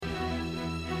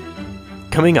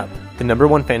Coming up, the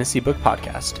 #1 fantasy book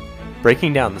podcast,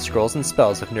 breaking down the scrolls and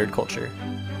spells of nerd culture.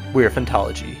 We're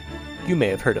Phantology. You may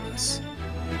have heard of us.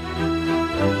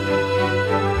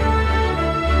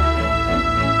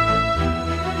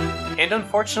 And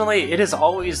unfortunately, it is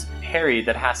always Harry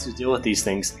that has to deal with these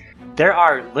things. There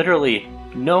are literally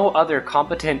no other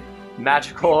competent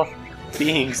magical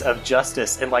beings of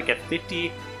justice in like a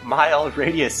 50-mile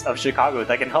radius of Chicago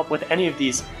that can help with any of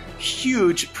these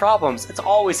huge problems. It's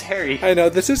always Harry. I know,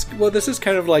 this is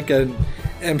kind of like an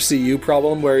MCU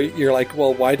problem where you're like,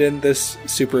 well, why didn't this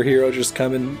superhero just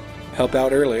come and help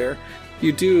out earlier?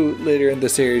 You do later in the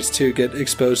series too get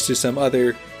exposed to some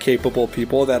other capable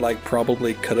people that like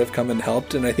probably could have come and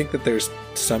helped, and I think that there's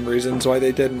some reasons why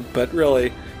they didn't, but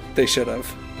really they should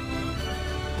have.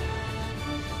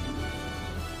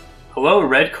 Hello,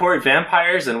 Red Court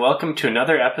vampires, and welcome to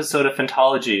another episode of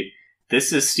Phantology.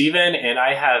 This is Steven, and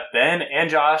I have Ben and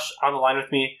Josh on the line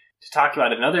with me to talk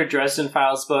about another Dresden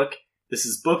Files book. This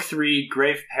is Book 3,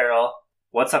 Grave Peril.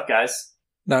 What's up, guys?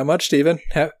 Not much, Steven.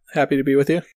 Happy to be with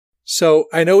you. So,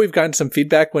 I know we've gotten some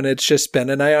feedback when it's just Ben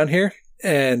and I on here,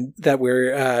 and that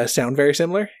we're sound very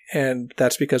similar, and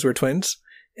that's because we're twins.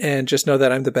 And just know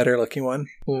that I'm the better looking one.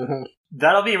 Mm-hmm.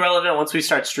 That'll be relevant once we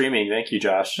start streaming. Thank you,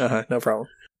 Josh. No problem.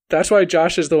 That's why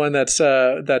Josh is the one that's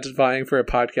vying for a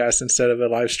podcast instead of a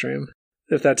live stream,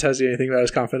 if that tells you anything about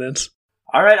his confidence.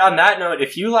 All right, on that note,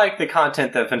 if you like the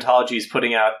content that Phantology is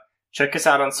putting out, check us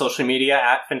out on social media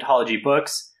at Phantology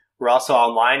Books. We're also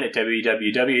online at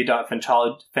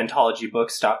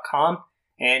www.phantologybooks.com,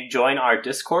 and join our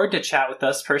Discord to chat with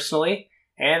us personally,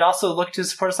 and also look to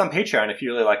support us on Patreon if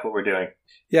you really like what we're doing.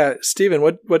 Yeah, Steven,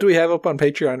 what do we have up on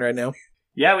Patreon right now?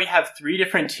 Yeah, we have 3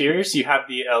 different tiers. You have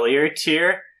the Alir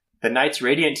tier, the Knights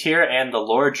Radiant tier, and the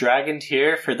Lord Dragon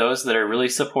tier for those that are really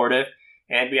supportive.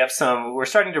 And we're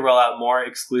starting to roll out more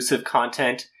exclusive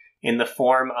content in the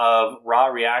form of raw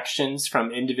reactions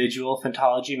from individual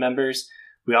Phantology members.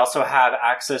 We also have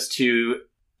access to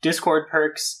Discord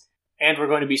perks, and we're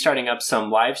going to be starting up some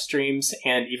live streams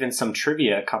and even some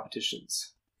trivia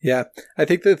competitions. Yeah, I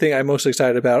think the thing I'm most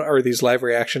excited about are these live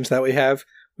reactions that we have.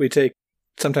 We take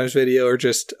sometimes video or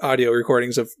just audio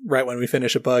recordings of right when we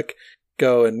finish a book,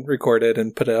 go and record it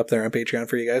and put it up there on Patreon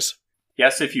for you guys.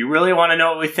 Yes, if you really want to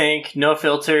know what we think, no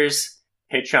filters,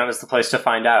 Patreon is the place to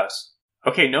find out.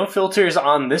 Okay, no filters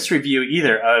on this review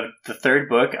either of the 3rd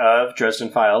book of Dresden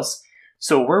Files.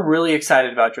 So we're really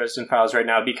excited about Dresden Files right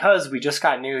now because we just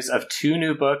got news of 2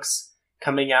 new books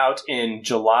coming out in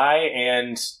July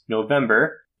and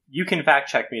November. You can fact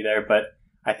check me there, but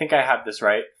I think I have this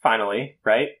right, finally,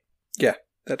 right? Yeah,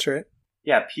 that's right.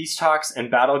 Yeah, Peace Talks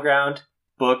and Battleground,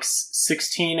 books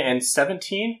 16 and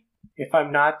 17, if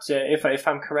I'm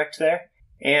correct there.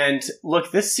 And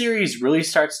look, this series really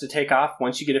starts to take off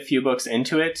once you get a few books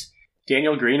into it.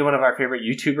 Daniel Green, one of our favorite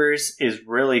YouTubers, is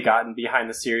really gotten behind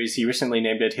the series. He recently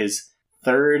named it his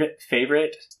 3rd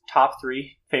favorite, top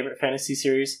 3 favorite fantasy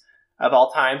series of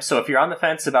all time. So if you're on the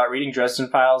fence about reading Dresden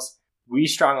Files, we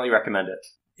strongly recommend it.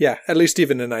 Yeah, at least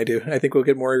Steven and I do. I think we'll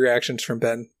get more reactions from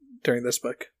Ben during this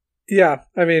book. Yeah,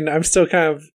 I mean, I'm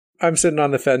sitting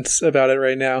on the fence about it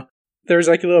right now. There's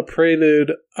like a little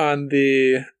prelude on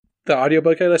the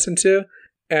audiobook I listened to,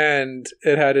 and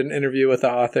it had an interview with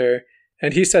the author.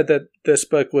 And he said that this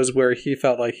book was where he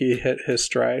felt like he hit his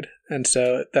stride. And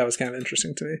so that was kind of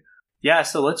interesting to me. Yeah,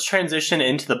 so let's transition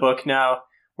into the book now.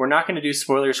 We're not going to do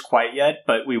spoilers quite yet,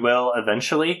 but we will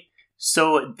eventually.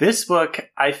 So this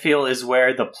book, I feel, is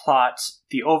where the plot,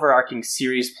 the overarching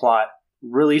series plot,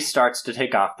 really starts to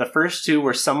take off. The first 2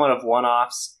 were somewhat of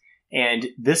one-offs, and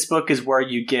this book is where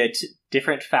you get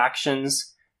different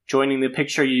factions joining the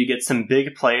picture. You get some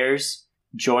big players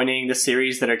joining the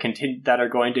series that are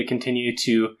going to continue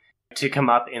to come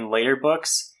up in later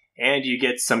books, and you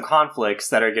get some conflicts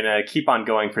that are going to keep on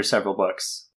going for several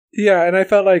books. Yeah, and I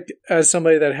felt like, as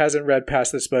somebody that hasn't read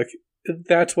past this book,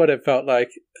 that's what it felt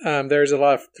like. There's a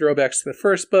lot of throwbacks to the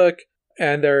first book,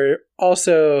 and there are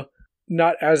also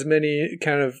not as many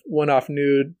kind of one-off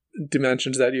new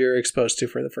dimensions that you're exposed to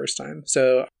for the first time.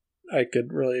 So I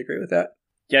could really agree with that.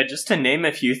 Yeah, just to name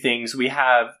a few things, we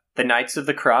have the Knights of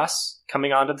the Cross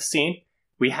coming onto the scene.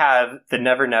 We have the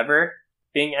Never Never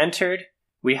being entered.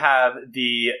 We have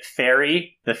the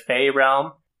Fairy, the Fey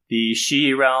realm, the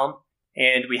Shi realm,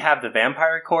 and we have the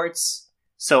Vampire Courts.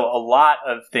 So a lot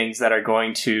of things that are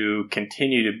going to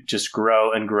continue to just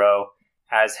grow and grow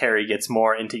as Harry gets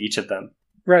more into each of them.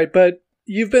 Right, but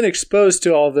you've been exposed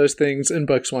to all of those things in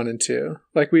books 1 and 2.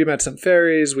 Like, we met some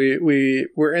fairies, we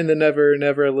were in the Never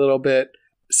Never a little bit.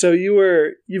 So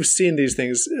you've seen these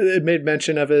things. It made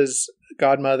mention of his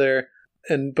godmother.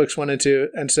 in books 1 and 2,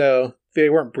 and so they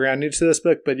weren't brand new to this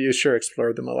book, but you sure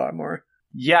explored them a lot more.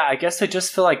 Yeah, I guess I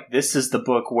just feel like this is the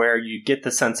book where you get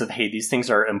the sense of, hey, these things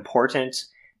are important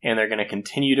and they're going to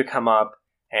continue to come up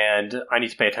and I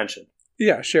need to pay attention.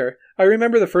 Yeah, sure. I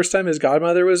remember the first time his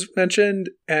godmother was mentioned,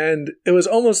 and it was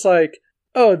almost like,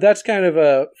 oh, that's kind of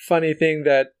a funny thing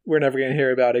that we're never going to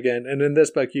hear about again. And in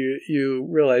this book, you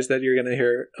realize that you're going to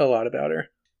hear a lot about her.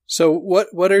 So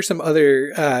what are some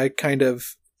other kind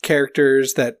of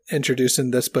characters that introduced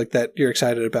in this book that you're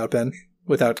excited about, Ben,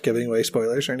 without giving away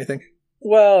spoilers or anything?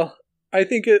 Well, I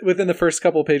think within the first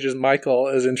couple pages, Michael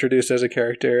is introduced as a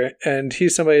character, and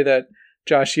he's somebody that,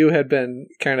 Josh, you had been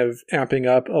kind of amping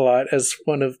up a lot as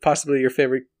one of possibly your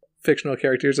favorite fictional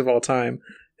characters of all time.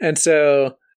 And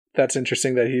so that's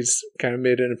interesting that he's kind of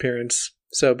made an appearance.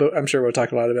 So, but I'm sure we'll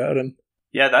talk a lot about him.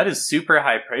 Yeah, that is super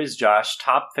high praise, Josh.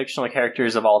 Top fictional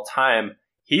characters of all time.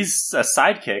 He's a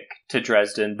sidekick to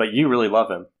Dresden, but you really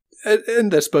love him. In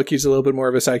this book, he's a little bit more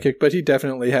of a sidekick, but he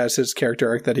definitely has his character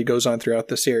arc that he goes on throughout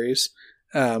the series,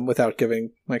 without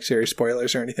giving like serious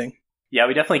spoilers or anything. Yeah,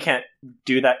 we definitely can't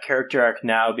do that character arc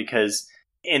now because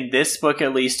in this book,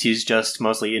 at least, he's just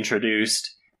mostly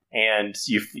introduced, and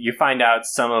you find out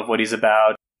some of what he's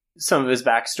about, some of his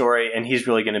backstory, and he's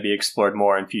really going to be explored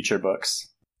more in future books.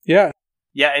 Yeah.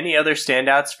 Yeah, any other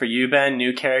standouts for you, Ben?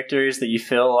 New characters that you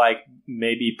feel like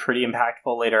may be pretty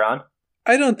impactful later on?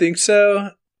 I don't think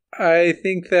so. I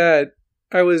think that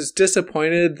I was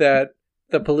disappointed that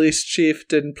the police chief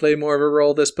didn't play more of a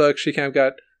role this book. She kind of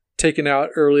got taken out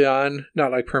early on,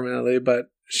 not like permanently, but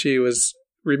she was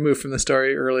removed from the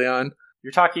story early on.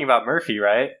 You're talking about Murphy,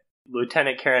 right?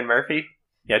 Lieutenant Karen Murphy?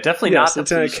 Yeah, definitely yes, not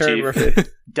the Lieutenant police Karen chief. Murphy.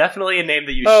 Definitely a name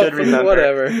that you Oh, should remember.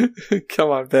 whatever. Come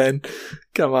on, Ben.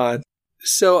 Come on.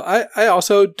 So I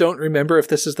also don't remember if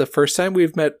this is the first time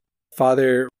we've met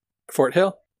Father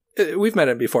Forthill. We've met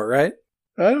him before, right?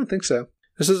 I don't think so.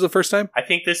 This is the first time? I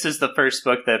think this is the first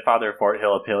book that Father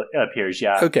Forthill appears,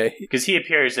 yeah. Okay. Because he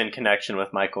appears in connection with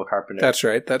Michael Carpenter. That's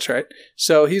right.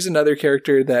 So he's another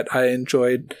character that I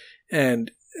enjoyed,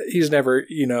 and he's never,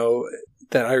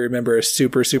 that I remember a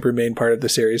super, super main part of the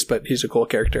series, but he's a cool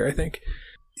character, I think.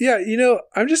 Yeah,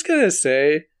 I'm just going to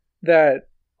say that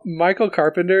Michael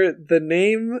Carpenter, the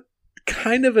name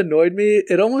kind of annoyed me.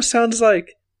 It almost sounds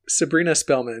like Sabrina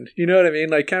Spellman. You know what I mean?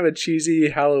 Like kind of a cheesy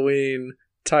Halloween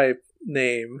type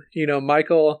name.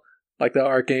 Michael, like the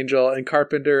archangel, and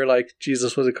Carpenter, like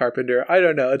Jesus was a carpenter. I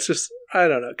don't know. It's just, I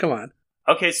don't know. Come on.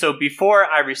 Okay, so before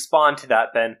I respond to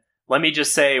that, Ben, let me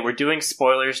just say we're doing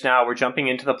spoilers now. We're jumping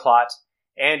into the plot.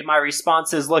 And my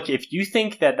response is, look, if you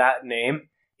think that name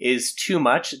is too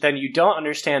much, then you don't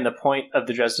understand the point of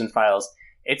the Dresden Files.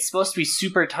 It's supposed to be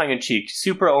super tongue-in-cheek,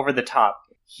 super over the top.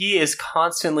 He is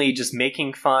constantly just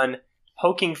making fun,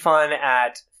 poking fun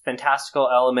at fantastical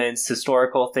elements,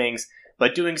 historical things,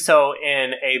 but doing so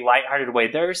in a lighthearted way.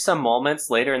 There are some moments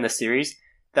later in the series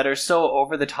that are so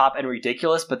over the top and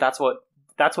ridiculous, but that's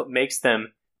what makes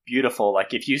them beautiful.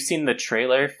 Like if you've seen the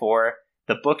trailer for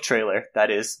the book trailer,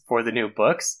 that is, for the new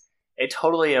books, it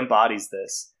totally embodies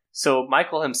this. So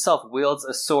Michael himself wields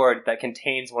a sword that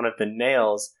contains one of the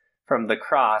nails from the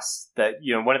cross that,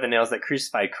 one of the nails that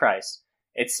crucified Christ.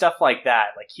 It's stuff like that.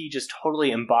 Like he just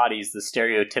totally embodies the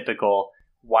stereotypical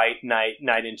white knight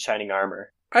in shining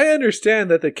armor. I understand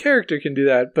that the character can do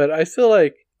that, but I feel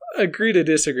like agree to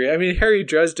disagree. I mean, Harry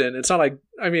Dresden, it's not like,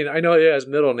 I know he has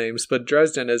middle names, but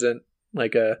Dresden isn't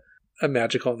like a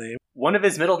magical name. One of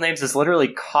his middle names is literally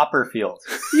Copperfield.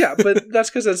 Yeah, but that's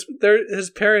because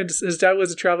his dad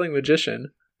was a traveling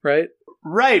magician, right?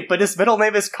 Right, but his middle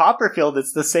name is Copperfield.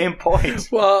 It's the same point.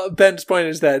 Well, Ben's point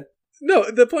is that...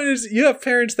 No, the point is you have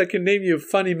parents that can name you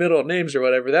funny middle names or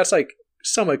whatever. That's like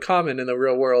somewhat common in the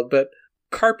real world, but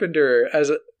Carpenter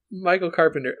Michael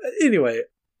Carpenter. Anyway,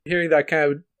 hearing that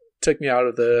kind of took me out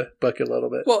of the book a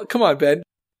little bit. Well, come on, Ben.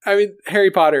 I mean,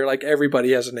 Harry Potter, like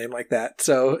everybody has a name like that.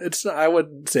 So I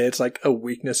wouldn't say it's like a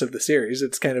weakness of the series.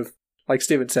 It's kind of, like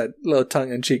Steven said, a little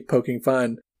tongue-in-cheek poking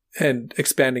fun and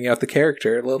expanding out the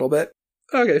character a little bit.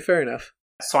 Okay, fair enough.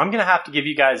 So I'm going to have to give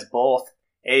you guys both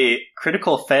a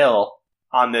critical fail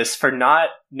on this for not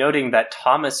noting that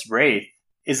Thomas Wraith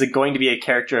is going to be a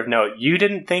character of note. You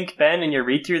didn't think, Ben, in your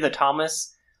read-through that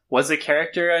Thomas was a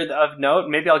character of note?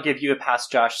 Maybe I'll give you a pass,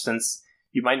 Josh, since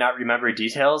you might not remember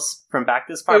details from back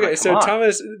this far. Okay, so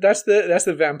Thomas, that's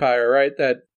the vampire, right?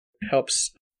 That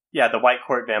helps. Yeah, the White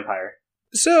Court vampire.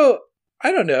 So,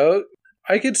 I don't know.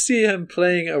 I could see him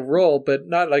playing a role, but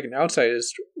not like an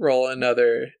outsized role in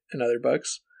other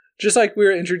books. Just like we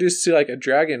were introduced to like a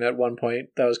dragon at one point.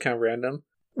 That was kind of random.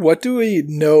 What do we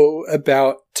know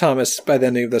about Thomas by the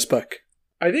end of this book?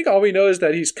 I think all we know is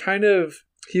that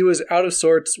he was out of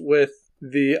sorts with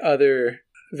the other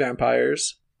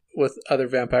vampires, with other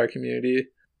vampire community.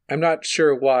 I'm not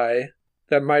sure why.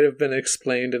 That might have been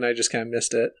explained and I just kind of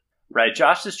missed it. Right.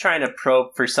 Josh is trying to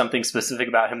probe for something specific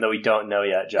about him that we don't know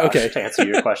yet, Josh, Okay. to answer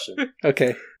your question.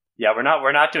 Okay. Yeah,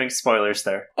 we're not doing spoilers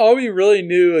there. All we really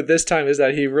knew this time is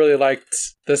that he really liked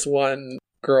this one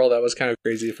girl that was kind of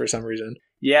crazy for some reason.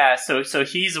 Yeah, so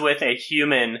he's with a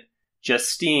human,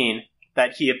 Justine,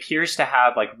 that he appears to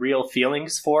have like real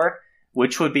feelings for,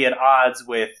 which would be at odds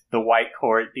with the White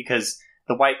Court, because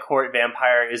the White Court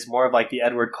vampire is more of like the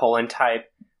Edward Cullen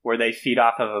type, where they feed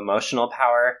off of emotional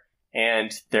power,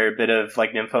 and they're a bit of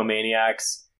like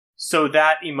nymphomaniacs. So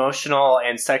that emotional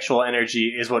and sexual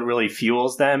energy is what really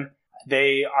fuels them.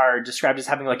 They are described as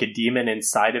having like a demon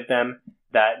inside of them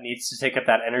that needs to take up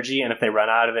that energy, and if they run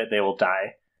out of it, they will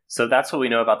die. So that's what we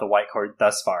know about the White Court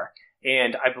thus far.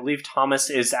 And I believe Thomas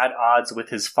is at odds with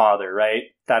his father, right?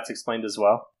 That's explained as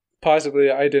well. Possibly,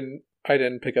 I didn't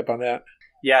pick up on that.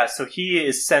 Yeah, so he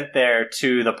is sent there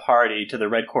to the party, to the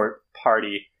Red Court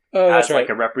party, Oh, that's as right. like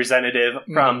a representative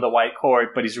from the White Court,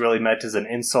 but he's really meant as an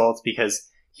insult because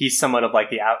he's somewhat of like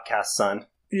the outcast son.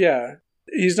 Yeah.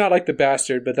 He's not like the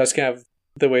bastard, but that's kind of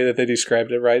the way that they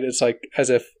described it, right? It's like as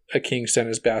if a king sent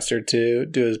his bastard to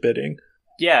do his bidding.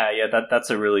 Yeah, that's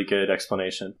a really good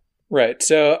explanation. Right.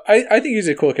 So I think he's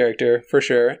a cool character for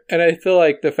sure. And I feel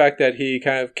like the fact that he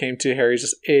kind of came to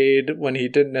Harry's aid when he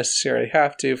didn't necessarily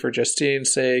have to for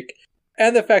Justine's sake,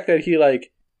 and the fact that he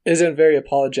like isn't very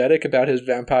apologetic about his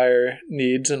vampire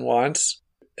needs and wants,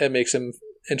 it makes him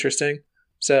interesting.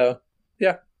 So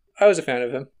yeah, I was a fan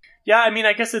of him. Yeah, I mean,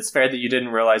 I guess it's fair that you didn't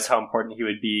realize how important he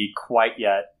would be quite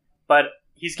yet, but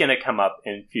he's going to come up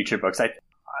in future books.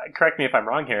 Correct me if I'm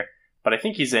wrong here, but I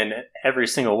think he's in every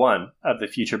single one of the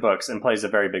future books and plays a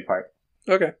very big part.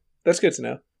 Okay, that's good to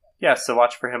know. Yeah, so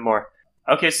watch for him more.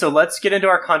 Okay, so let's get into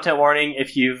our content warning.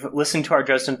 If you've listened to our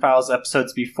Dresden Files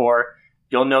episodes before,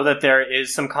 you'll know that there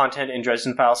is some content in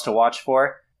Dresden Files to watch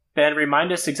for. Ben,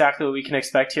 remind us exactly what we can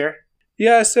expect here.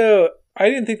 Yeah, so I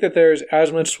didn't think that there's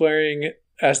as much swearing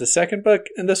as the second book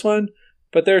in this one,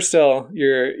 but there's still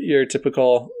your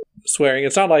typical swearing.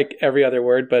 It's not like every other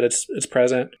word, but it's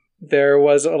present. There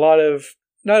was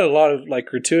not a lot of like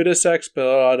gratuitous sex, but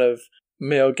a lot of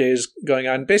male gaze going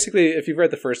on. Basically, if you've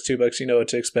read the first two books, you know what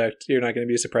to expect. You're not going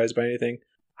to be surprised by anything.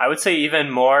 I would say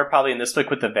even more probably in this book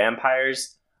with the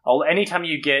vampires. Anytime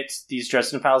you get these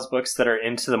Dresden Files books that are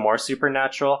into the more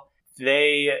supernatural,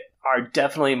 they are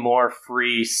definitely more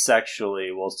free sexually,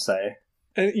 we'll say.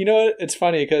 And you know what? It's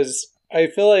funny because I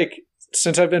feel like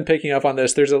since I've been picking up on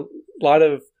this, there's a lot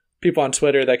of people on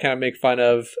Twitter that kind of make fun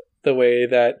of the way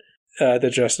that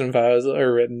the Dresden Files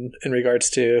are written in regards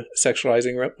to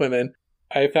sexualizing women.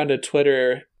 I found a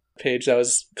Twitter page that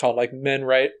was called like Men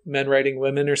Writing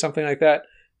Women or something like that,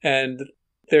 and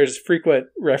there's frequent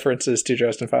references to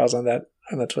Dresden Files on that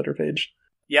Twitter page.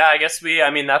 Yeah, I guess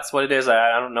that's what it is.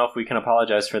 I don't know if we can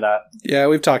apologize for that. Yeah,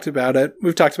 we've talked about it,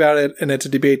 and it's a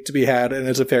debate to be had, and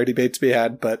it's a fair debate to be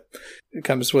had, but it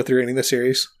comes with reading the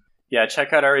series. Yeah,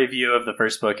 check out our review of the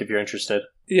first book if you're interested.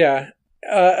 Yeah.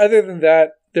 Other than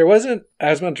that, there wasn't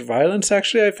as much violence,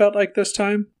 actually, I felt like this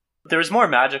time. There was more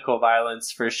magical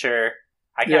violence, for sure.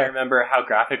 I can't remember how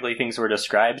graphically things were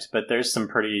described, but there's some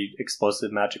pretty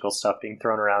explosive magical stuff being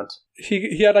thrown around.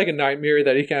 He had like a nightmare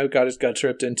that he kind of got his guts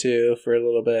ripped into for a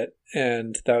little bit,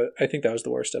 and I think that was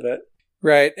the worst of it.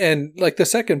 Right, and like the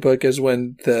second book is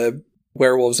when the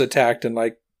werewolves attacked and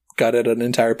like gutted an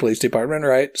entire police department,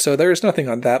 right? So there's nothing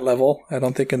on that level, I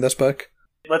don't think, in this book.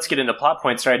 Let's get into plot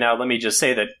points right now. Let me just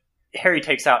say that Harry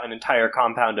takes out an entire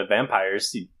compound of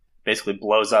vampires. He basically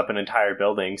blows up an entire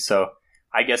building, so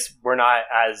I guess we're not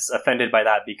as offended by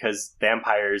that because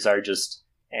vampires are just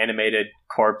animated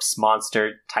corpse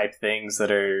monster type things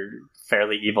that are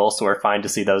fairly evil, so we're fine to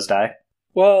see those die.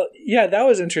 Well, yeah, that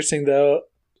was interesting though.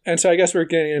 And so I guess we're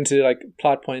getting into like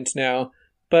plot points now,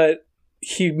 but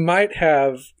he might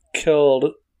have killed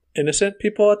innocent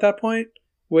people at that point,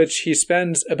 which he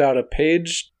spends about a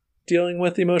page dealing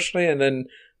with emotionally and then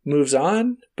moves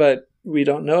on, but we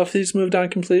don't know if he's moved on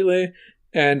completely.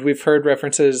 And we've heard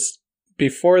references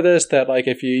before this that like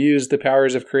if you use the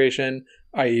powers of creation,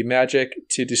 i.e. magic,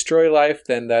 to destroy life,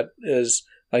 then that is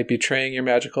like betraying your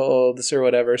magical oaths or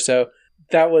whatever. So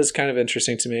that was kind of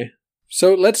interesting to me.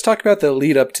 So let's talk about the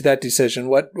lead up to that decision.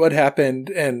 What happened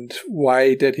and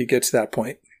why did he get to that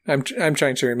point? I'm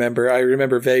trying to remember. I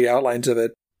remember vague outlines of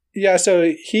it. Yeah,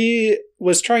 so he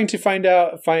was trying to find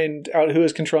out who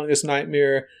was controlling this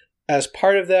nightmare. As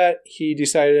part of that, he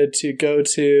decided to go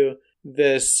to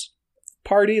this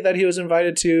party that he was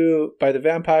invited to by the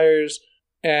vampires,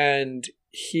 and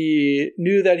he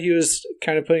knew that he was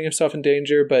kind of putting himself in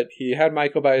danger, but he had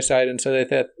Michael by his side, and so they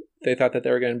thought that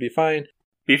they were going to be fine.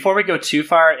 Before we go too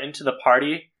far into the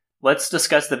party, let's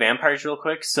discuss the vampires real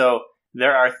quick. So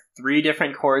there are 3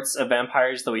 different courts of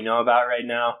vampires that we know about right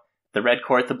now. The Red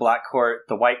Court, the Black Court,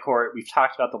 the White Court. We've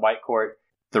talked about the White Court.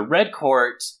 The Red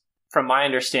Court, from my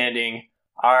understanding,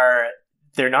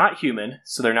 they're not human,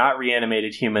 so they're not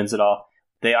reanimated humans at all.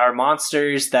 They are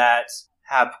monsters that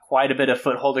have quite a bit of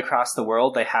foothold across the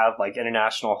world. They have like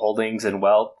international holdings and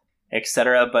wealth,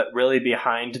 etc. But really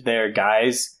behind their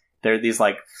guise, they're these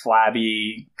like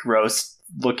flabby,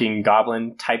 gross-looking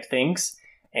goblin type things,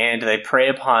 and they prey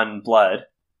upon blood,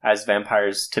 as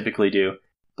vampires typically do.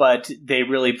 But they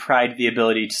really pride the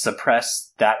ability to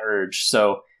suppress that urge.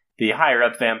 So the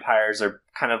higher-up vampires are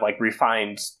kind of like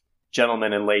refined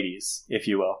gentlemen and ladies, if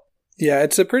you will. Yeah,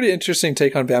 it's a pretty interesting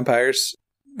take on vampires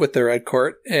with the Red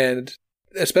Court, and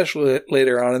especially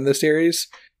later on in the series,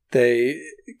 they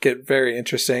get very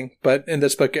interesting. But in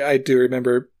this book, I do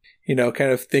remember,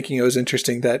 kind of thinking it was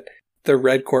interesting that the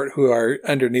Red Court, who are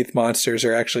underneath monsters,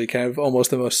 are actually kind of almost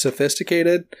the most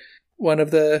sophisticated one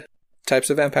of the types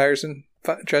of vampires in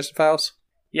Dresden Files.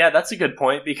 Yeah, that's a good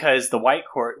point, because the White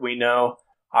Court, we know,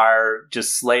 are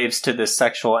just slaves to this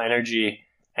sexual energy.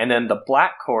 And then the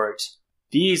Black Court,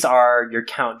 these are your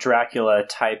Count Dracula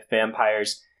type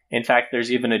vampires. In fact,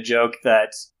 there's even a joke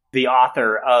that the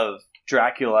author of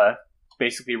Dracula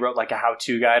basically wrote like a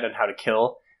how-to guide on how to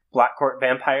kill Black Court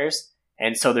vampires.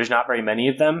 And so there's not very many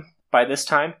of them by this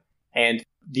time. And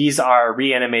these are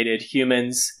reanimated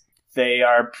humans. They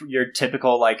are your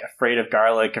typical, like, afraid of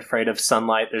garlic, afraid of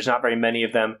sunlight. There's not very many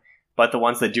of them, but the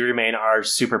ones that do remain are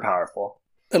super powerful.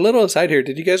 A little aside here,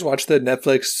 did you guys watch the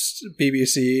Netflix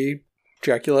BBC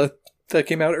Dracula that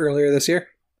came out earlier this year?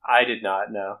 I did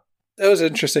not, no. It was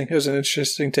interesting. It was an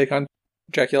interesting take on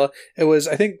Dracula. It was,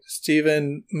 I think,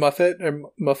 Stephen Moffat, or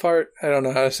Moffat, I don't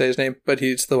know how to say his name, but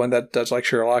he's the one that does like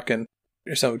Sherlock and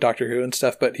some of Doctor Who and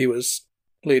stuff, but he was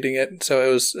leading it, so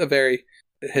it was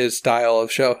his style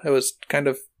of show. It was kind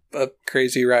of a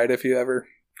crazy ride if you ever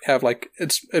have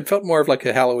it felt more of like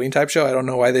a Halloween type show. I don't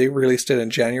know why they released it in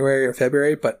January or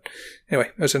February, but anyway,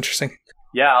 it was interesting.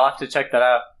 Yeah, I'll have to check that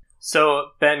out. So,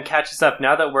 Ben, catch us up.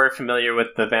 Now that we're familiar with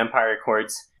the vampire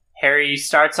courts, Harry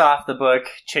starts off the book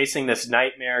chasing this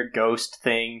nightmare ghost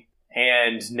thing,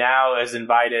 and now is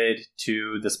invited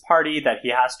to this party that he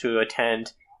has to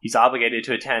attend. He's obligated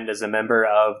to attend as a member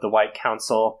of the White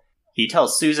Council. He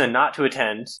tells Susan not to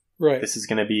attend. Right. This is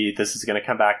going to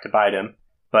come back to bite him.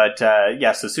 But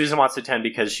so Susan wants to attend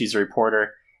because she's a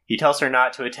reporter. He tells her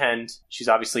not to attend. She's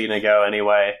obviously going to go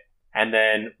anyway. And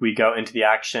then we go into the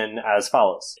action as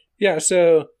follows. Yeah,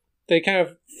 so they kind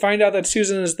of find out that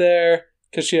Susan is there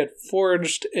because she had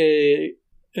forged a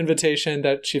invitation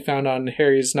that she found on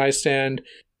Harry's nightstand.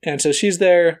 And so she's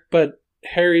there, but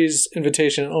Harry's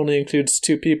invitation only includes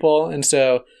 2 people. And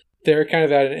so they're kind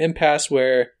of at an impasse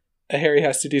where Harry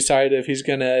has to decide if he's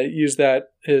going to use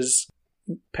his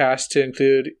pass to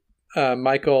include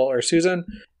Michael or Susan.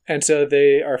 And so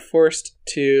they are forced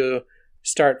to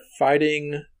start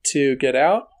fighting to get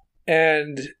out.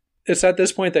 And it's at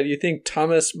this point that you think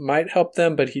Thomas might help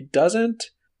them, but he doesn't.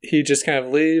 He just kind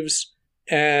of leaves.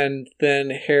 And then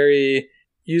Harry,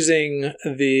 using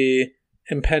the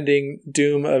impending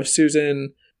doom of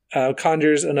Susan,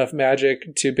 conjures enough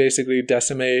magic to basically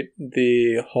decimate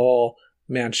the whole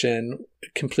mansion,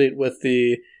 complete with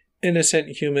the innocent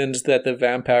humans that the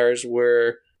vampires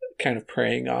were kind of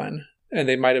preying on. And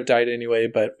they might have died anyway,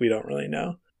 but we don't really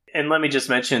know. And let me just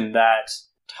mention that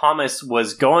Thomas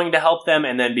was going to help them,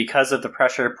 and then because of the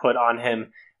pressure put on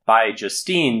him by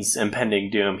Justine's impending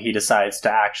doom, he decides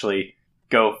to actually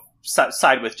go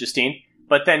side with Justine.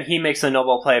 But then he makes a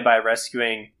noble play by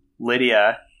rescuing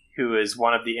Lydia, who is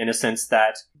one of the innocents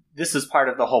that this is part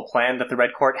of the whole plan that the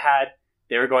Red Court had.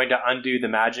 They were going to undo the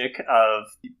magic of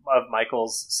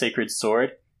Michael's sacred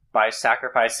sword by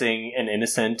sacrificing an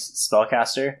innocent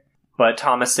spellcaster. But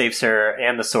Thomas saves her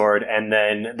and the sword, and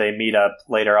then they meet up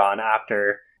later on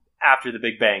after the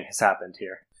Big Bang has happened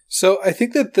here. So I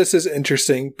think that this is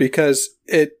interesting because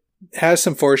it has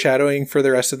some foreshadowing for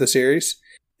the rest of the series.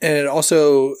 And it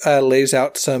also lays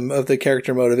out some of the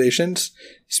character motivations,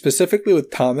 specifically with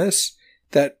Thomas,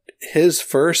 that his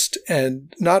first,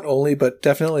 and not only, but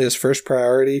definitely his first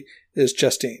priority is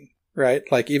Justine, right?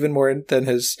 Like even more than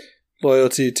his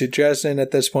loyalty to Dresden at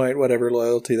this point, whatever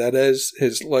loyalty that is,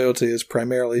 his loyalty is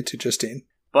primarily to Justine.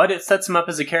 But it sets him up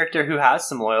as a character who has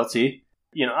some loyalty,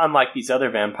 unlike these other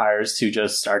vampires who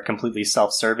just are completely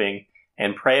self-serving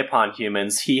and prey upon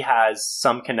humans. He has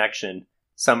some connection,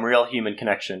 some real human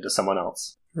connection to someone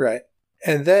else. Right.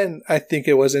 And then I think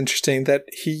it was interesting that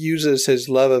he uses his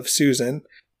love of Susan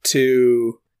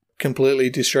to completely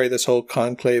destroy this whole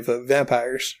conclave of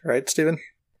vampires, right, Stephen?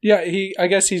 Yeah, I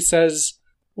guess he says,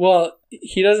 well,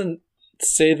 he doesn't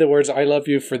say the words "I love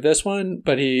you" for this one,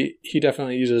 but he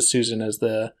definitely uses Susan as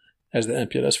the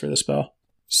impetus for the spell.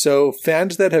 So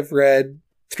fans that have read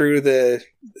through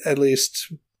at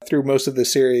least through most of the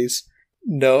series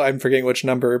know, I'm forgetting which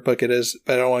number book it is,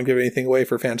 but I don't want to give anything away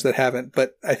for fans that haven't.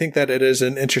 But I think that it is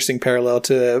an interesting parallel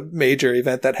to a major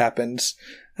event that happens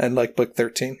in like book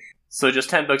 13. So just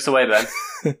 10 books away,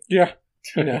 Ben. Yeah,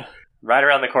 I know. Right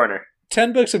around the corner.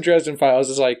 10 books of Dresden Files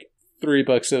is like 3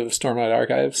 books of Stormlight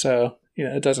Archive, so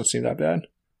it doesn't seem that bad.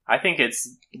 I think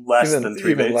it's less than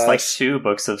 3 books. It's like 2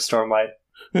 books of Stormlight.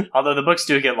 Although the books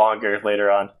do get longer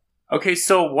later on. Okay,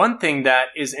 so one thing that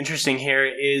is interesting here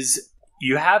is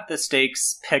you have the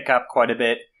stakes pick up quite a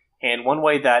bit, and one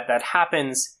way that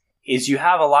happens is you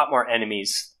have a lot more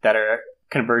enemies that are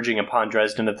converging upon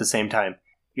Dresden at the same time.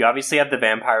 You obviously have the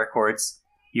vampire courts,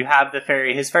 you have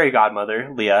his fairy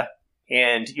godmother, Leah,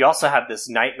 and you also have this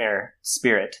nightmare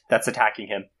spirit that's attacking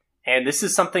him. And this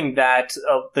is something that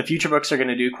the future books are going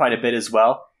to do quite a bit as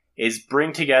well, is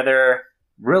bring together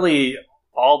really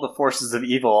all the forces of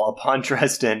evil upon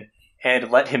Dresden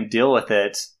and let him deal with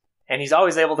it. And he's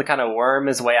always able to kind of worm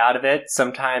his way out of it,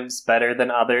 sometimes better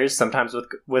than others, sometimes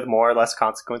with more or less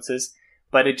consequences.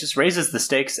 But it just raises the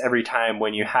stakes every time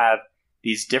when you have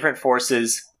these different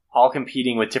forces all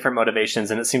competing with different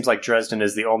motivations, and it seems like Dresden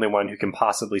is the only one who can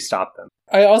possibly stop them.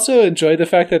 I also enjoy the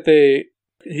fact that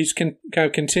he's kind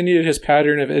of continued his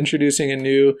pattern of introducing a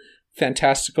new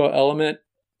fantastical element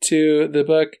to the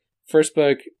book. First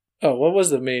book, what was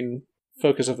the main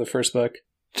focus of the first book?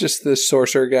 Just the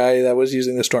sorcerer guy that was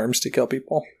using the storms to kill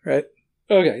people, right?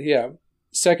 Okay, yeah.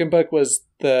 Second book was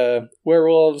the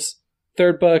werewolves.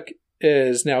 Third book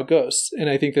is now ghosts, and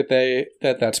I think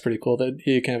that's pretty cool that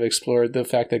he kind of explored the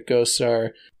fact that ghosts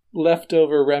are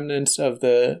leftover remnants of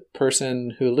the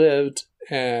person who lived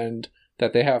and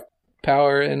that they have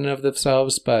power in and of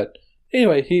themselves. But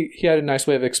anyway, he had a nice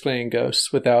way of explaining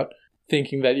ghosts without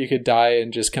thinking that you could die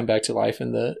and just come back to life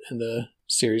in the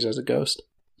series as a ghost.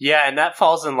 Yeah, and that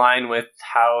falls in line with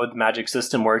how the magic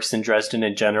system works in Dresden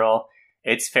in general.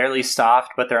 It's fairly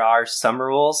soft, but there are some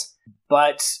rules.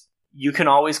 But you can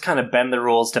always kind of bend the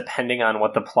rules depending on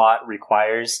what the plot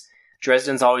requires.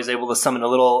 Dresden's always able to summon a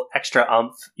little extra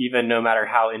oomph, even no matter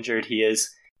how injured he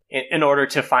is, in order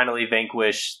to finally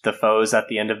vanquish the foes at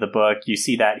the end of the book. You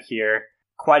see that here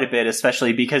quite a bit,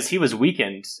 especially because he was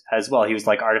weakened as well. He was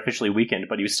like artificially weakened,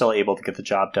 but he was still able to get the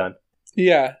job done.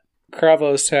 Yeah,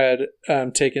 Kravos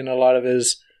had taken a lot of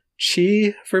his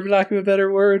chi, for lack of a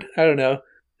better word. I don't know,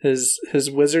 his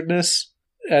wizardness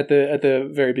at the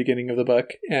very beginning of the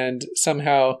book, and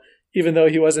somehow, even though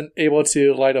he wasn't able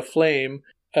to light a flame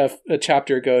a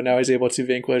chapter ago, now he's able to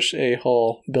vanquish a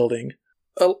whole building.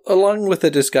 Along with the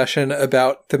discussion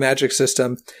about the magic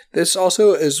system, this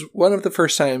also is one of the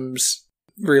first times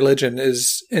religion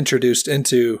is introduced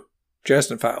into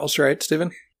Dresden Files, right,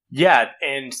 Stephen? Yeah,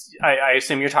 and I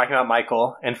assume you're talking about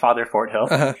Michael and Father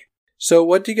Forthill. Uh-huh. So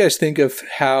what do you guys think of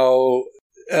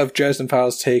Dresden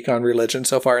Files' take on religion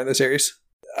so far in the series?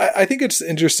 I think it's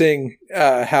interesting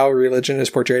how religion is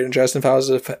portrayed in Dresden Files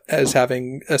as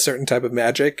having a certain type of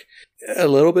magic, a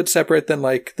little bit separate than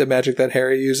like the magic that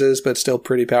Harry uses, but still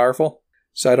pretty powerful.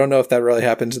 So I don't know if that really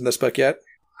happens in this book yet.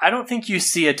 I don't think you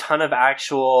see a ton of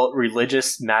actual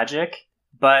religious magic,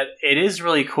 but it is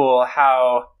really cool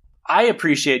how I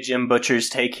appreciate Jim Butcher's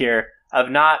take here of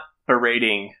not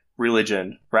berating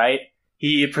religion, right?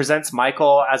 He presents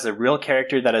Michael as a real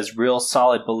character that has real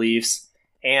solid beliefs,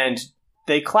 and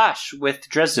they clash with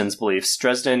Dresden's beliefs.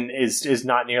 Dresden is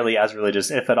not nearly as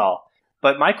religious, if at all.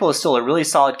 But Michael is still a really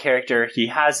solid character. He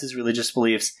has his religious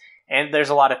beliefs, and there's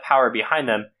a lot of power behind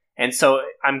them. And so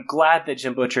I'm glad that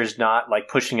Jim Butcher's not like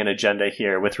pushing an agenda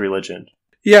here with religion.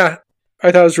 Yeah,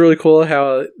 I thought it was really cool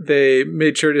how they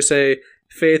made sure to say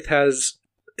faith was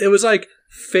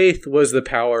the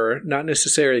power, not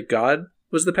necessarily God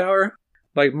was the power.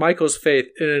 Like Michael's faith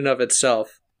in and of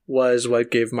itself was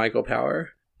what gave Michael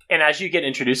power. And as you get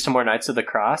introduced to more Knights of the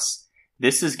Cross,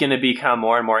 this is going to become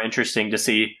more and more interesting to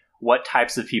see what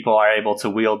types of people are able to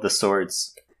wield the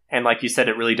swords. And like you said,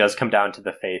 it really does come down to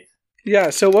the faith.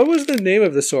 Yeah, so what was the name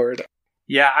of the sword?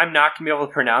 Yeah, I'm not going to be able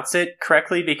to pronounce it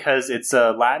correctly because it's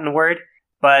a Latin word,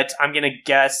 but I'm going to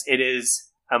guess it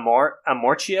is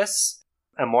Amorchius.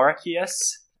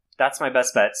 That's my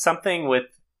best bet. Something with,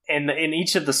 in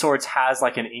each of the swords has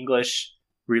like an English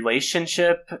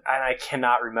relationship, and I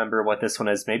cannot remember what this one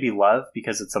is. Maybe love,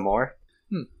 because it's amor.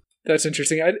 That's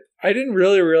interesting. I didn't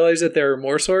really realize that there were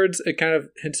more swords. It kind of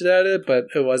hinted at it, but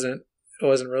it wasn't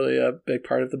really a big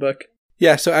part of the book.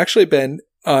 Yeah, so actually, Ben,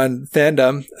 on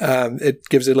Fandom, it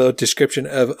gives a little description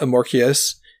of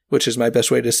Amorcius, which is my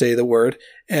best way to say the word.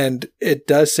 And it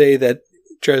does say that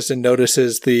Dresden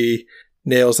notices the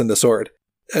nails in the sword.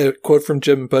 A quote from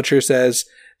Jim Butcher says,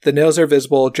 "The nails are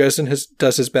visible. Dresden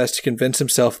does his best to convince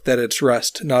himself that it's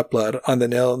rust, not blood, on the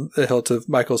nail in the hilt of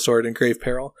Michael's sword in grave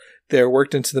peril. They are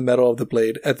worked into the metal of the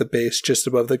blade at the base just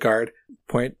above the guard,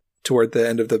 point toward the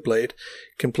end of the blade.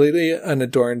 Completely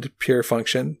unadorned, pure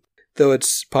function. Though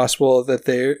it's possible that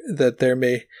there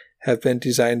may have been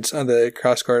designs on the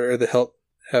crossguard or the hilt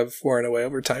have worn away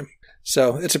over time."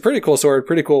 So it's a pretty cool sword,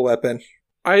 pretty cool weapon.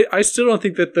 I still don't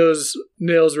think that those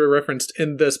nails were referenced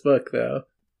in this book, though.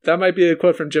 That might be a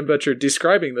quote from Jim Butcher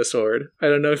describing the sword. I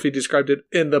don't know if he described it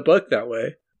in the book that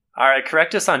way. All right,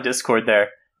 correct us on Discord there.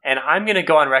 And I'm going to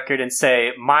go on record and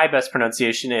say my best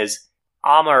pronunciation is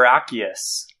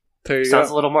Amaracius. There you Sounds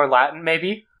go. a little more Latin,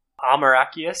 maybe?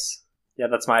 Amaracius? Yeah,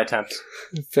 that's my attempt.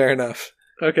 Fair enough.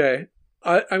 Okay.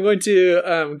 I'm going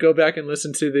to go back and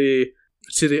listen to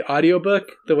the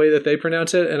audiobook, the way that they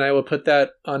pronounce it, and I will put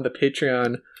that on the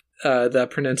Patreon, that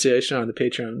pronunciation on the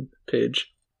Patreon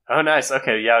page. Oh, nice.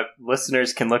 Okay, yeah,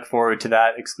 listeners can look forward to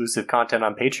that exclusive content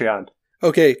on Patreon.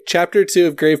 Okay, chapter 2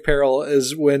 of Grave Peril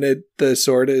is when the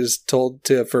sword is told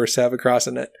to first have a cross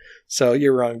in it. So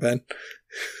you're wrong, Ben.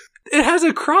 It has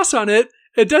a cross on it.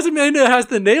 It doesn't mean it has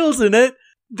the nails in it.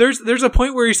 There's a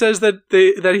point where he says that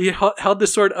he held the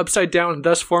sword upside down,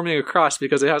 thus forming a cross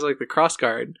because it has like the cross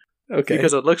guard. Okay.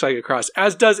 Because it looks like a cross,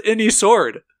 as does any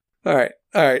sword. All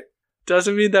right.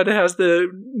 Doesn't mean that it has the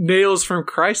nails from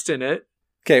Christ in it.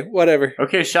 Okay, whatever.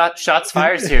 Okay, shots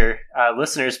fires here.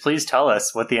 Listeners, please tell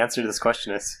us what the answer to this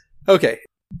question is. Okay,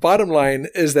 bottom line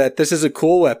is that this is a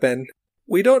cool weapon.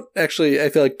 We don't actually, I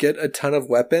feel like, get a ton of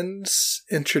weapons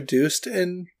introduced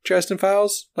in Dresden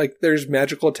Files. Like, there's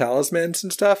magical talismans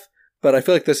and stuff, but I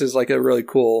feel like this is like a really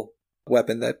cool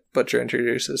weapon that Butcher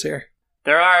introduces here.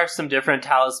 There are some different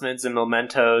talismans and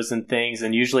mementos and things,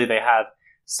 and usually they have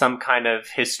some kind of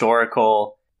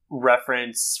historical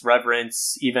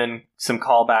reverence, even some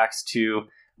callbacks to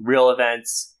real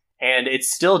events. And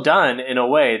it's still done in a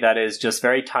way that is just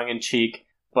very tongue-in-cheek,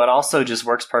 but also just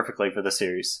works perfectly for the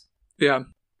series. Yeah.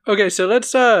 Okay, so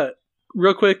let's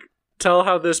real quick tell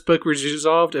how this book was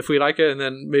resolved, if we like it, and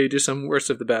then maybe do some worst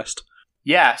of the best.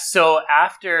 Yeah, so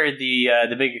after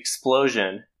the big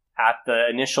explosion at the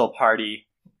initial party,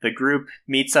 the group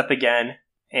meets up again,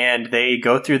 and they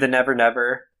go through the Never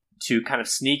Never to kind of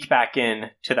sneak back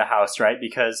in to the house, right?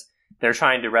 Because they're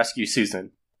trying to rescue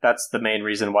Susan. That's the main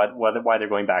reason why they're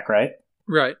going back, right?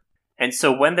 Right. And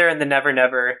so when they're in the Never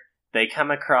Never, they come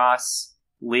across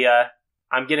Leah.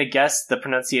 I'm going to guess the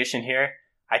pronunciation here.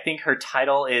 I think her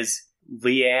title is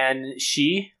Lian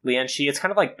Shi. It's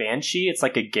kind of like Banshee. It's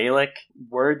like a Gaelic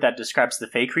word that describes the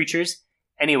Fae creatures.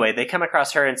 Anyway, they come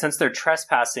across her, and since they're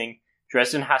trespassing,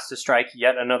 Dresden has to strike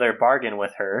yet another bargain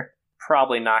with her.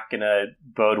 Probably not going to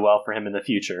bode well for him in the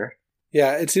future.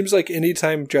 Yeah, it seems like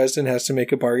anytime Dresden has to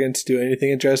make a bargain to do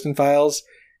anything in Dresden Files,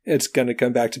 it's going to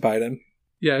come back to bite him.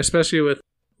 Yeah, especially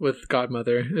with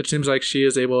Godmother. It seems like she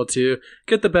is able to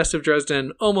get the best of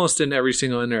Dresden almost in every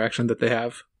single interaction that they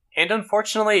have. And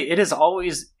unfortunately, it is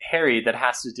always Harry that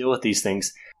has to deal with these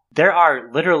things. There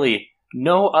are literally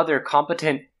no other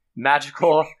competent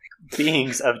magical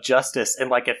beings of justice in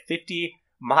like a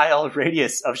 50-mile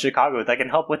radius of Chicago that can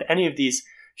help with any of these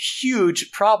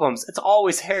huge problems. It's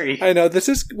always Harry. I know, this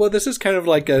is kind of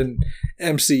like an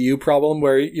MCU problem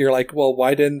where you're like, well,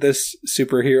 why didn't this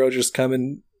superhero just come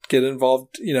and get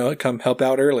involved, come help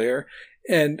out earlier?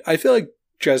 And I feel like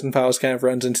Dresden Files kind of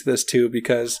runs into this too,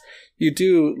 because you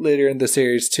do later in the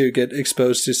series too get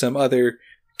exposed to some other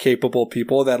capable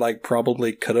people that like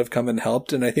probably could have come and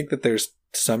helped, and I think that there's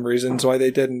some reasons why they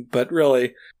didn't, but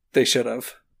really they should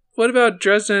have. What about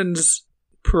Dresden's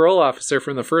parole officer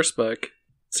from the first book?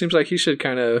 Seems like he should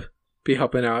kind of be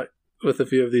helping out with a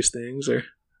few of these things. Or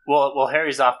Well,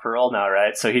 Harry's off parole now,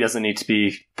 right? So he doesn't need to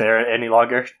be there any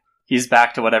longer. He's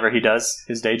back to whatever he does,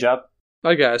 his day job.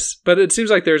 I guess. But it seems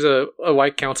like there's a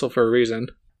White Council for a reason.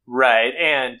 Right,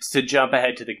 and to jump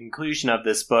ahead to the conclusion of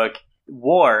this book,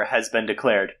 war has been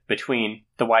declared between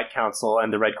the White Council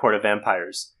and the Red Court of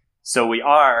Vampires. So we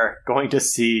are going to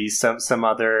see some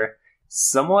other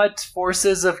somewhat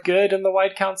forces of good in the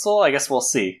White Council. I guess we'll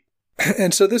see.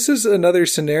 And so this is another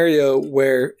scenario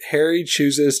where Harry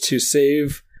chooses to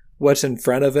save what's in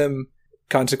front of him,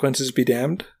 consequences be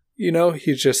damned.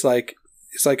 He's just like,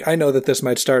 it's like, I know that this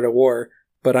might start a war,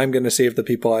 but I'm going to save the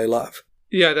people I love.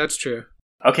 Yeah, that's true.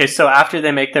 Okay, so after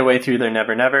they make their way through their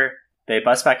Never Never, they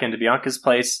bust back into Bianca's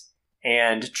place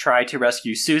and try to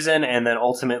rescue Susan, and then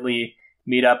ultimately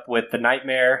meet up with the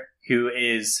Nightmare, who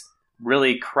is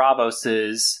really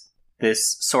Kravos's,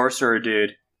 this sorcerer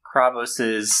dude,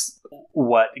 Kravos's,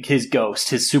 his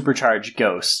ghost, his supercharged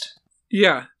ghost.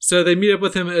 Yeah, so they meet up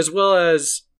with him as well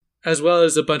as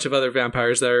a bunch of other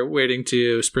vampires that are waiting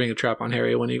to spring a trap on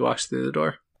Harry when he walks through the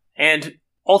door. And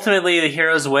ultimately, the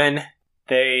heroes win.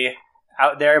 They're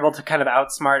able to kind of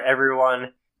outsmart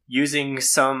everyone using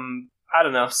some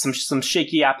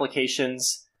shaky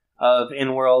applications of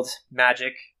in-world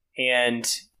magic, and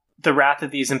the wrath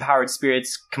of these empowered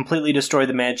spirits completely destroy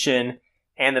the mansion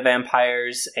and the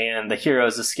vampires, and the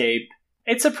heroes escape.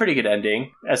 It's a pretty good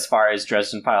ending as far as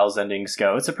Dresden Files endings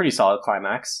go. It's a pretty solid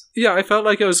climax. Yeah, I felt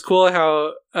like it was cool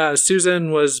how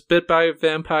Susan was bit by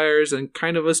vampires and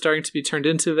kind of was starting to be turned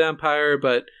into a vampire,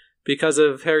 but because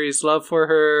of Harry's love for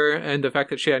her and the fact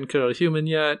that she hadn't killed a human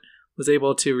yet, was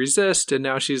able to resist, and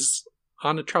now she's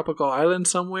on a tropical island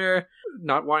somewhere,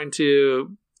 not wanting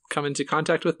to come into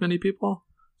contact with many people.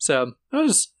 So it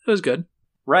was good.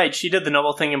 Right, she did the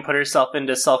noble thing and put herself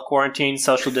into self-quarantine,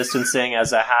 social distancing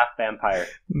as a half vampire.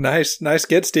 Nice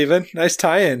get, Steven. Nice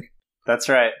tie-in. That's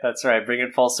right. Bring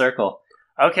it full circle.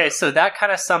 Okay, so that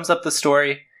kind of sums up the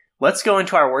story. Let's go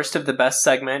into our worst of the best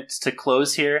segment to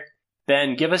close here.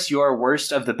 Ben, give us your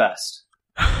worst of the best.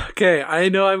 Okay, I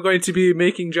know I'm going to be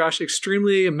making Josh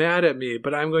extremely mad at me,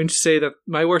 but I'm going to say that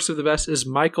my worst of the best is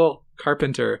Michael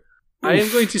Carpenter. Oof. I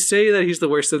am going to say that he's the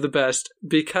worst of the best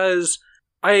because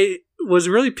I was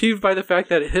really peeved by the fact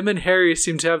that him and Harry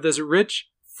seem to have this rich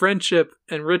friendship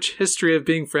and rich history of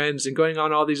being friends and going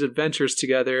on all these adventures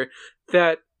together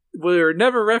that were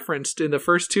never referenced in the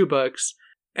first two books,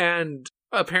 and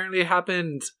apparently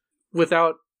happened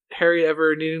without Harry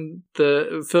ever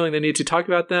feeling the need to talk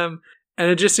about them. And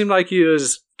it just seemed like he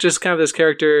was just kind of this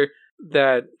character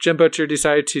that Jim Butcher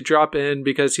decided to drop in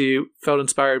because he felt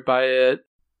inspired by it,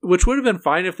 which would have been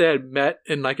fine if they had met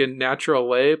in like a natural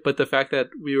way. But the fact that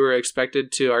we were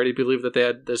expected to already believe that they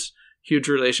had this huge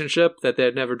relationship that they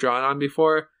had never drawn on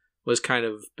before was kind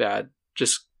of bad.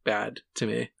 Just bad to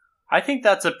me. I think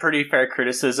that's a pretty fair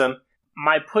criticism.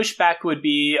 My pushback would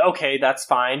be, okay, that's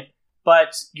fine,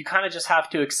 but you kind of just have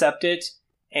to accept it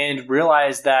and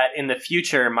realize that in the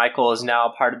future, Michael is now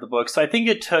a part of the book. So I think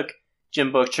it took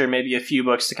Jim Butcher maybe a few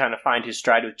books to kind of find his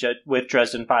stride with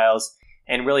Dresden Files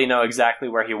and really know exactly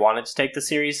where he wanted to take the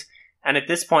series. And at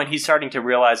this point, he's starting to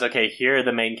realize, okay, here are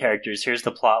the main characters. Here's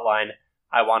the plot line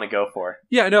I want to go for.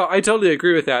 Yeah, no, I totally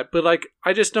agree with that. But like,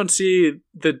 I just don't see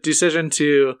the decision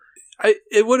to...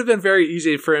 it would have been very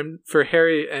easy for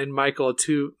Harry and Michael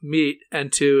to meet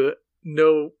and to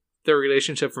know their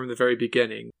relationship from the very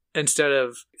beginning, instead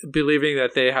of believing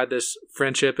that they had this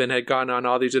friendship and had gone on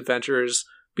all these adventures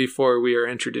before we were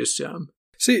introduced to them.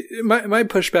 See, my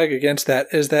pushback against that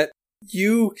is that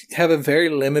you have a very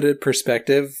limited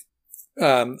perspective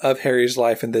of Harry's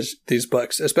life in these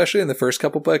books, especially in the first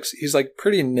couple books. He's like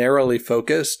pretty narrowly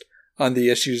focused on the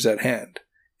issues at hand.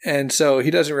 And so he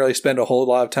doesn't really spend a whole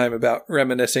lot of time about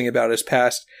reminiscing about his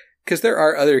past, because there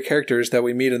are other characters that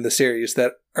we meet in the series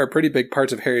that are pretty big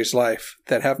parts of Harry's life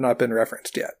that have not been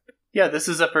referenced yet. Yeah, this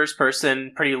is a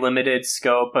first-person, pretty limited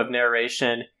scope of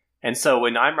narration. And so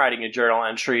when I'm writing a journal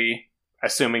entry,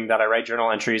 assuming that I write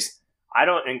journal entries, I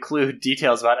don't include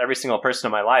details about every single person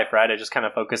in my life, right? I just kind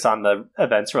of focus on the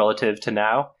events relative to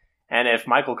now. And if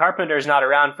Michael Carpenter is not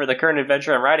around for the current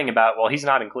adventure I'm writing about, well, he's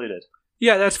not included.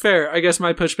 Yeah, that's fair. I guess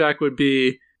my pushback would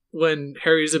be when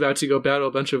Harry's about to go battle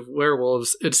a bunch of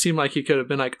werewolves, it seemed like he could have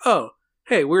been like, oh,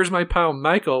 hey, where's my pal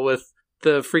Michael with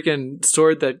the freaking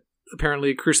sword that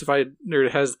apparently crucified, or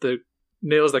has the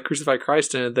nails that crucify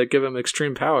Christ in it that give him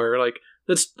extreme power? Like,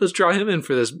 let's draw him in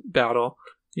for this battle,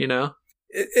 you know?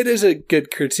 It is a good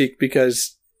critique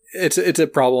because it's a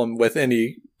problem with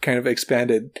any kind of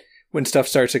expanded... When stuff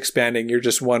starts expanding, you're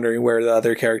just wondering where the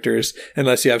other characters,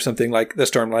 unless you have something like the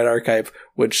Stormlight Archive,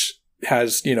 which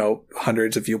has,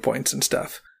 hundreds of viewpoints and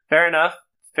stuff. Fair enough.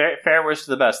 Fair worst of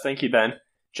the best. Thank you, Ben.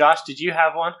 Josh, did you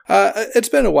have one? It's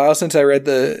been a while since I read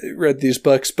these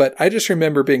books, but I just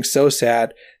remember being so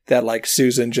sad that like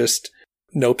Susan just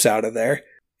nopes out of there.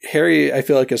 Harry, I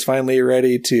feel like, is finally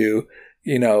ready to,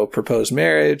 propose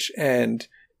marriage and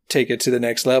take it to the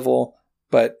next level.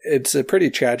 But it's a pretty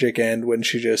tragic end when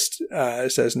she just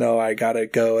says, no, I gotta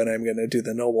go and I'm gonna do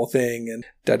the noble thing and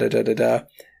da-da-da-da-da.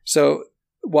 So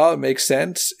while it makes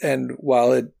sense and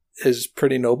while it is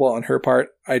pretty noble on her part,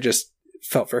 I just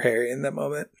felt for Harry in that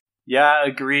moment. Yeah,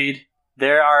 agreed.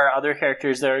 There are other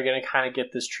characters that are going to kind of get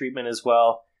this treatment as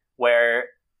well, where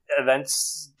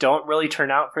events don't really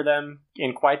turn out for them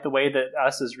in quite the way that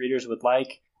us as readers would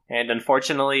like. And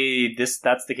unfortunately,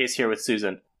 that's the case here with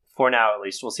Susan. For now, at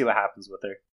least. We'll see what happens with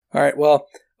her. All right. Well,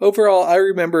 overall, I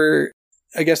remember,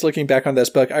 I guess looking back on this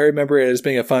book, I remember it as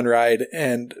being a fun ride,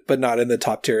 but not in the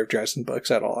top tier of Dresden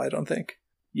books at all, I don't think.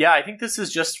 Yeah, I think this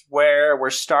is just where we're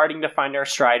starting to find our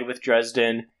stride with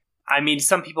Dresden. I mean,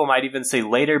 some people might even say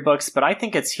later books, but I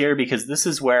think it's here because this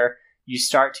is where you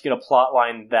start to get a plot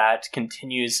line that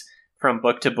continues from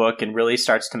book to book and really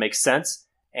starts to make sense.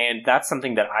 And that's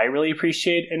something that I really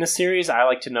appreciate in a series. I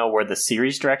like to know where the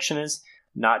series direction is,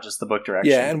 not just the book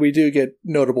direction. Yeah, and we do get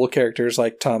notable characters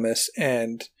like Thomas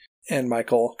and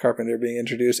Michael Carpenter being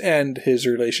introduced, and his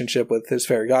relationship with his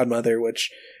fairy godmother, which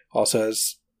also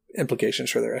has implications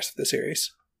for the rest of the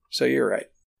series. So you're right.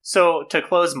 So to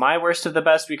close my worst of the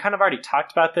best, we kind of already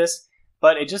talked about this,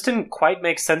 but it just didn't quite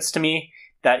make sense to me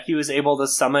that he was able to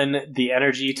summon the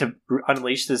energy to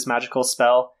unleash this magical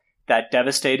spell that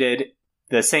devastated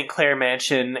the St. Clair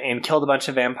mansion and killed a bunch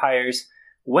of vampires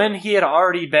when he had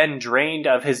already been drained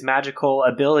of his magical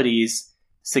abilities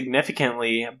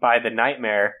significantly by the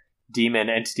nightmare demon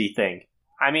entity thing.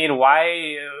 I mean,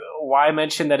 why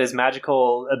mention that his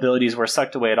magical abilities were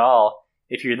sucked away at all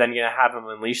if you're then going to have him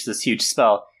unleash this huge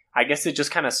spell? I guess it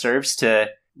just kind of serves to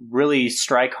really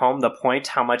strike home the point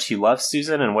how much he loves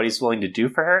Susan and what he's willing to do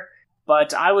for her.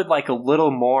 But I would like a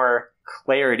little more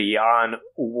clarity on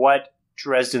what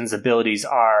Dresden's abilities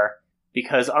are,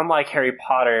 because unlike Harry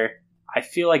Potter, I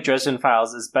feel like Dresden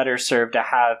Files is better served to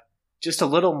have just a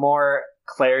little more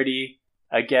clarity,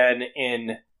 again,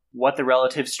 in what the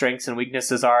relative strengths and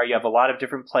weaknesses are. You have a lot of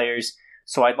different players,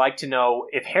 so I'd like to know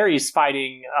if Harry's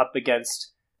fighting up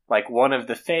against like one of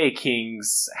the Fae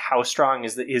Kings, how strong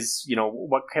is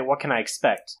what can I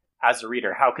expect as a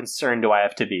reader? How concerned do I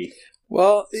have to be?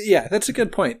 Well, yeah, that's a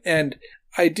good point. And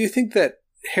I do think that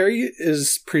Harry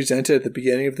is presented at the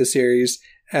beginning of the series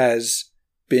as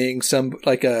being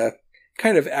like a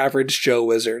kind of average Joe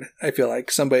wizard. I feel like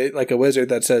somebody like a wizard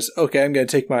that says, okay, I'm going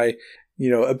to take my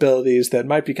abilities that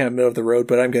might be kind of middle of the road,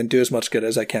 but I'm going to do as much good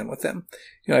as I can with them.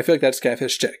 I feel like that's kind of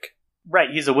his shtick. Right.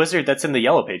 He's a wizard that's in the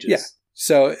Yellow Pages. Yeah.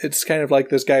 So it's kind of like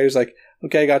this guy who's like,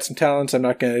 okay, I got some talents. I'm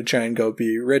not going to try and go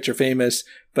be rich or famous,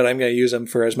 but I'm going to use them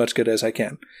for as much good as I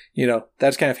can.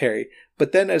 That's kind of Harry.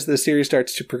 But then as the series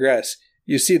starts to progress,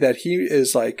 you see that he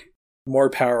is like more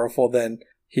powerful than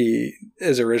he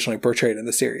is originally portrayed in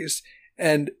the series.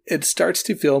 And it starts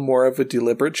to feel more of a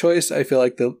deliberate choice, I feel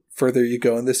like, the further you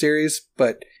go in the series.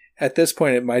 But at this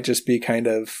point, it might just be kind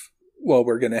of, well,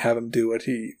 we're going to have him do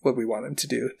what we want him to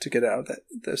do to get out of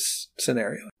this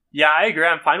scenario. Yeah, I agree.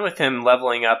 I'm fine with him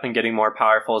leveling up and getting more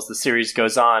powerful as the series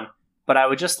goes on. But I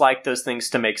would just like those things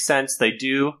to make sense. They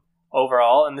do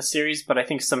overall in the series, but I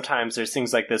think sometimes there's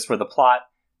things like this where the plot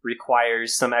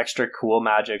requires some extra cool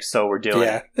magic, so we're doing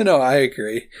it. Yeah, no, I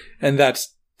agree. And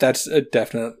that's a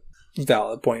definite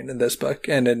valid point in this book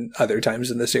and in other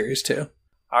times in the series too.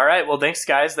 All right, well, thanks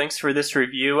guys. Thanks for this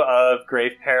review of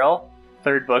Grave Peril,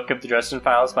 third book of the Dresden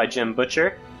Files by Jim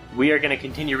Butcher. We are going to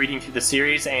continue reading through the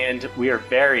series, and we are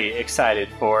very excited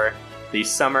for the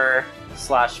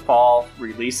summer/fall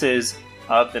releases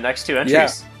of the next two entries.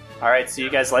 Yeah. All right, see you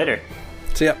guys later.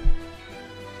 See ya.